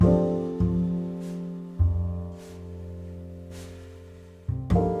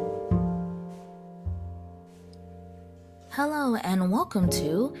Hello and welcome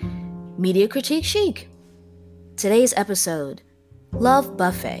to Media Critique Chic. Today's episode, Love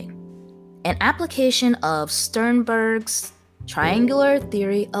Buffet, an application of Sternberg's triangular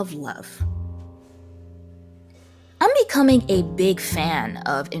theory of love. I'm becoming a big fan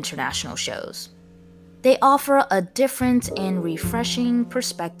of international shows. They offer a different and refreshing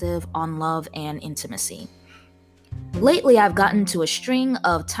perspective on love and intimacy. Lately, I've gotten to a string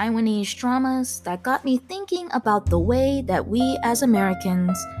of Taiwanese dramas that got me thinking about the way that we as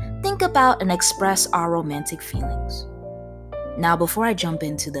Americans think about and express our romantic feelings. Now, before I jump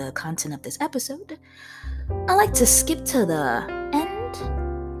into the content of this episode, I like to skip to the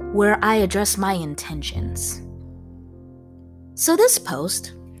end where I address my intentions. So this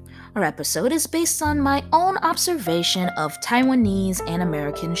post or episode is based on my own observation of Taiwanese and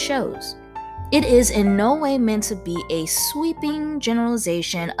American shows. It is in no way meant to be a sweeping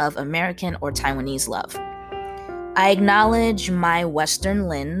generalization of American or Taiwanese love. I acknowledge my Western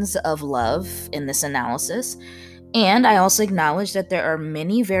lens of love in this analysis, and I also acknowledge that there are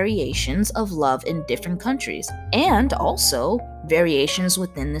many variations of love in different countries, and also variations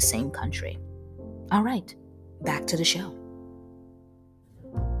within the same country. All right, back to the show.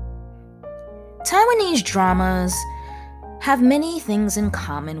 Taiwanese dramas have many things in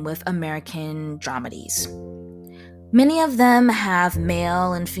common with American dramedies. Many of them have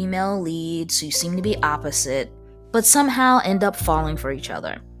male and female leads who seem to be opposite, but somehow end up falling for each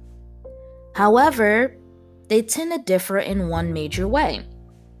other. However, they tend to differ in one major way: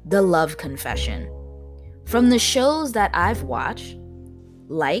 the love confession. From the shows that I've watched,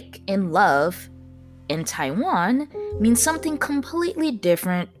 like and love in Taiwan means something completely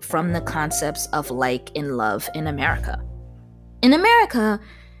different from the concepts of like and love in America. In America,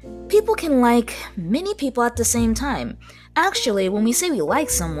 people can like many people at the same time. Actually, when we say we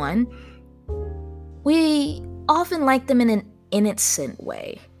like someone, we often like them in an innocent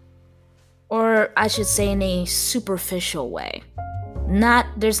way. Or I should say in a superficial way.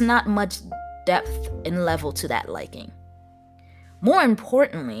 There's not much depth and level to that liking. More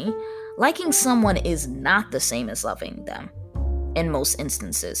importantly, liking someone is not the same as loving them, in most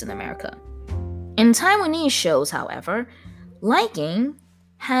instances in America. In Taiwanese shows, however, liking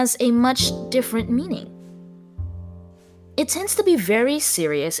has a much different meaning. It tends to be very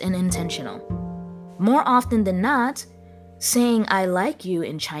serious and intentional. More often than not, saying I like you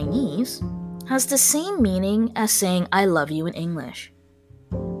in Chinese has the same meaning as saying I love you in English.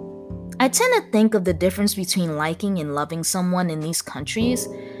 I tend to think of the difference between liking and loving someone in these countries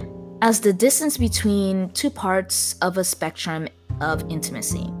as the distance between two parts of a spectrum of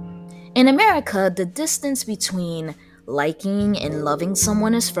intimacy. In America, the distance between liking and loving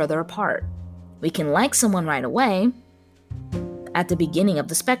someone is further apart. We can like someone right away at the beginning of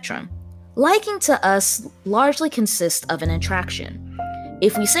the spectrum. Liking to us largely consists of an attraction.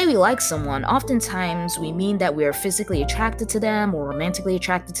 If we say we like someone, oftentimes we mean that we are physically attracted to them or romantically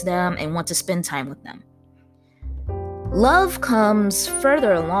attracted to them and want to spend time with them. Love comes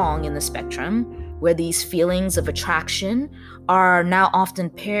further along in the spectrum, where these feelings of attraction are now often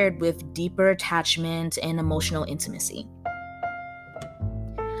paired with deeper attachment and emotional intimacy.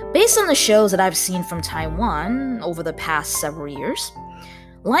 Based on the shows that I've seen from Taiwan over the past several years,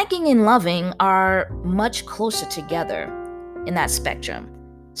 liking and loving are much closer together in that spectrum,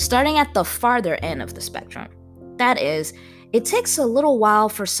 starting at the farther end of the spectrum. That is, it takes a little while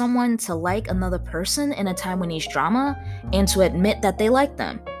for someone to like another person in a Taiwanese drama and to admit that they like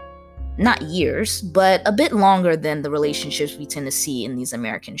them. Not years, but a bit longer than the relationships we tend to see in these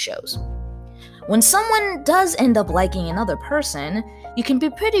American shows. When someone does end up liking another person, you can be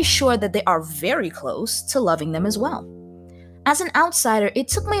pretty sure that they are very close to loving them as well. As an outsider, it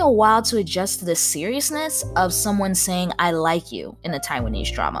took me a while to adjust to the seriousness of someone saying I like you in a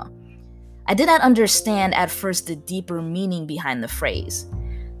Taiwanese drama. I did not understand at first the deeper meaning behind the phrase.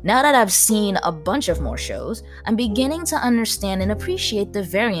 Now that I've seen a bunch of more shows, I'm beginning to understand and appreciate the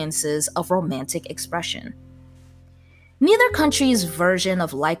variances of romantic expression. Neither country's version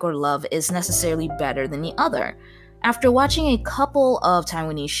of like or love is necessarily better than the other. After watching a couple of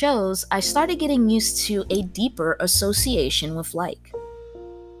Taiwanese shows, I started getting used to a deeper association with like.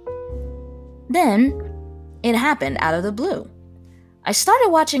 Then, it happened out of the blue. I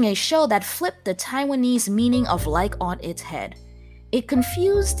started watching a show that flipped the Taiwanese meaning of like on its head. It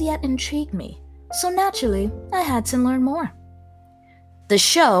confused yet intrigued me, so naturally, I had to learn more. The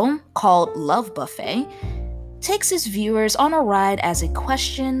show, called Love Buffet, takes its viewers on a ride as it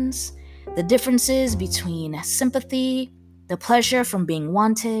questions the differences between sympathy, the pleasure from being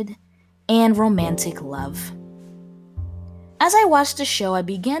wanted, and romantic love. As I watched the show, I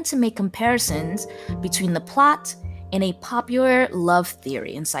began to make comparisons between the plot in a popular love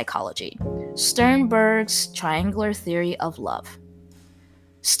theory in psychology, Sternberg's triangular theory of love.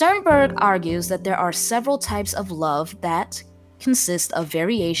 Sternberg argues that there are several types of love that consist of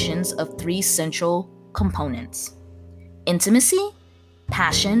variations of three central components: intimacy,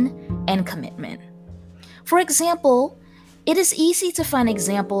 passion, and commitment. For example, it is easy to find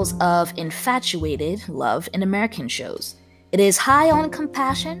examples of infatuated love in American shows. It is high on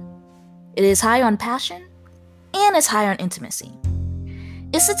compassion, it is high on passion, and it's high on intimacy.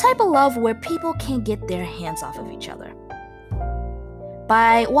 It's the type of love where people can't get their hands off of each other.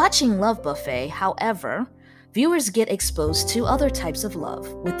 By watching Love Buffet, however, viewers get exposed to other types of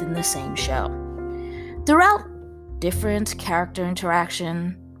love within the same show. Throughout different character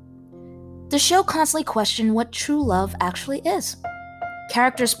interaction, the show constantly questions what true love actually is.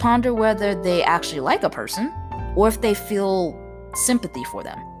 Characters ponder whether they actually like a person or if they feel sympathy for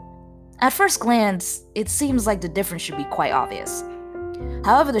them. At first glance, it seems like the difference should be quite obvious.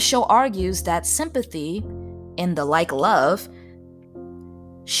 However, the show argues that sympathy and the like love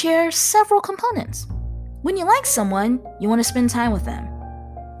share several components. When you like someone, you want to spend time with them.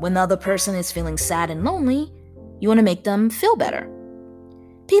 When the other person is feeling sad and lonely, you want to make them feel better.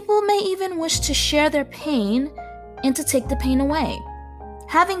 People may even wish to share their pain and to take the pain away.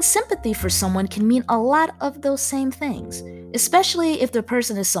 Having sympathy for someone can mean a lot of those same things, especially if the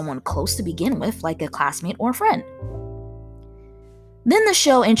person is someone close to begin with, like a classmate or friend. Then the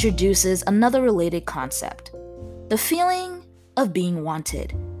show introduces another related concept: the feeling of being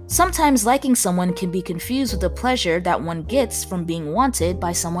wanted. Sometimes liking someone can be confused with the pleasure that one gets from being wanted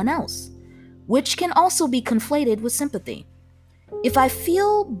by someone else, which can also be conflated with sympathy. If I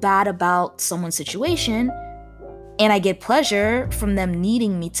feel bad about someone's situation and I get pleasure from them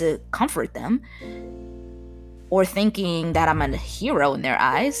needing me to comfort them, or thinking that I'm a hero in their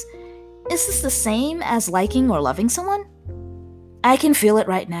eyes, is this the same as liking or loving someone? I can feel it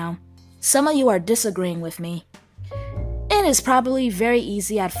right now. Some of you are disagreeing with me. It is probably very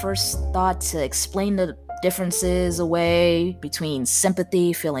easy at first thought to explain the differences away between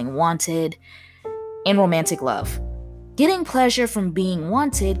sympathy, feeling wanted, and romantic love. Getting pleasure from being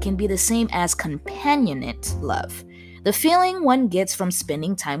wanted can be the same as companionate love, the feeling one gets from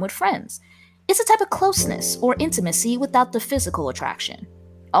spending time with friends. It's a type of closeness or intimacy without the physical attraction.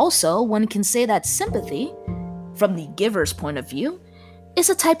 Also, one can say that sympathy, from the giver's point of view, is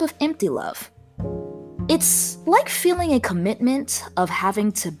a type of empty love. It's like feeling a commitment of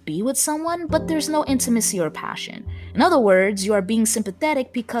having to be with someone, but there's no intimacy or passion. In other words, you are being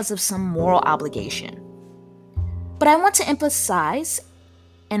sympathetic because of some moral obligation. But I want to emphasize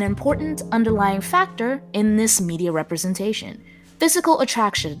an important underlying factor in this media representation: physical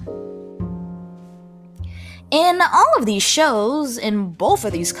attraction. In all of these shows, in both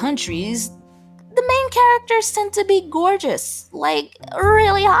of these countries, the main characters tend to be gorgeous, like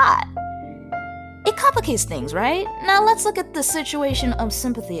really hot. It complicates things, right? Now let's look at the situation of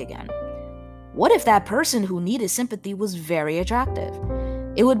sympathy again. What if that person who needed sympathy was very attractive?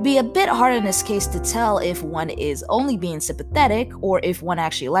 It would be a bit hard in this case to tell if one is only being sympathetic or if one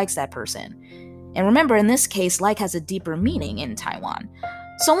actually likes that person. And remember, in this case, like has a deeper meaning in Taiwan.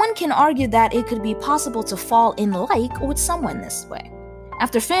 So one can argue that it could be possible to fall in like with someone this way.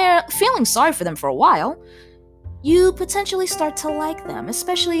 After feeling sorry for them for a while, you potentially start to like them,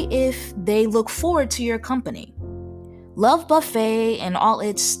 especially if they look forward to your company. Love Buffet, in all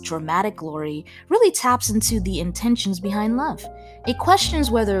its dramatic glory, really taps into the intentions behind love. It questions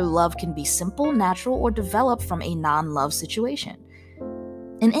whether love can be simple, natural, or developed from a non-love situation.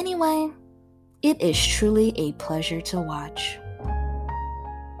 And anyway, it is truly a pleasure to watch.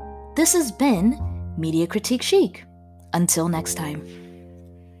 This has been Media Critique Chic. Until next time.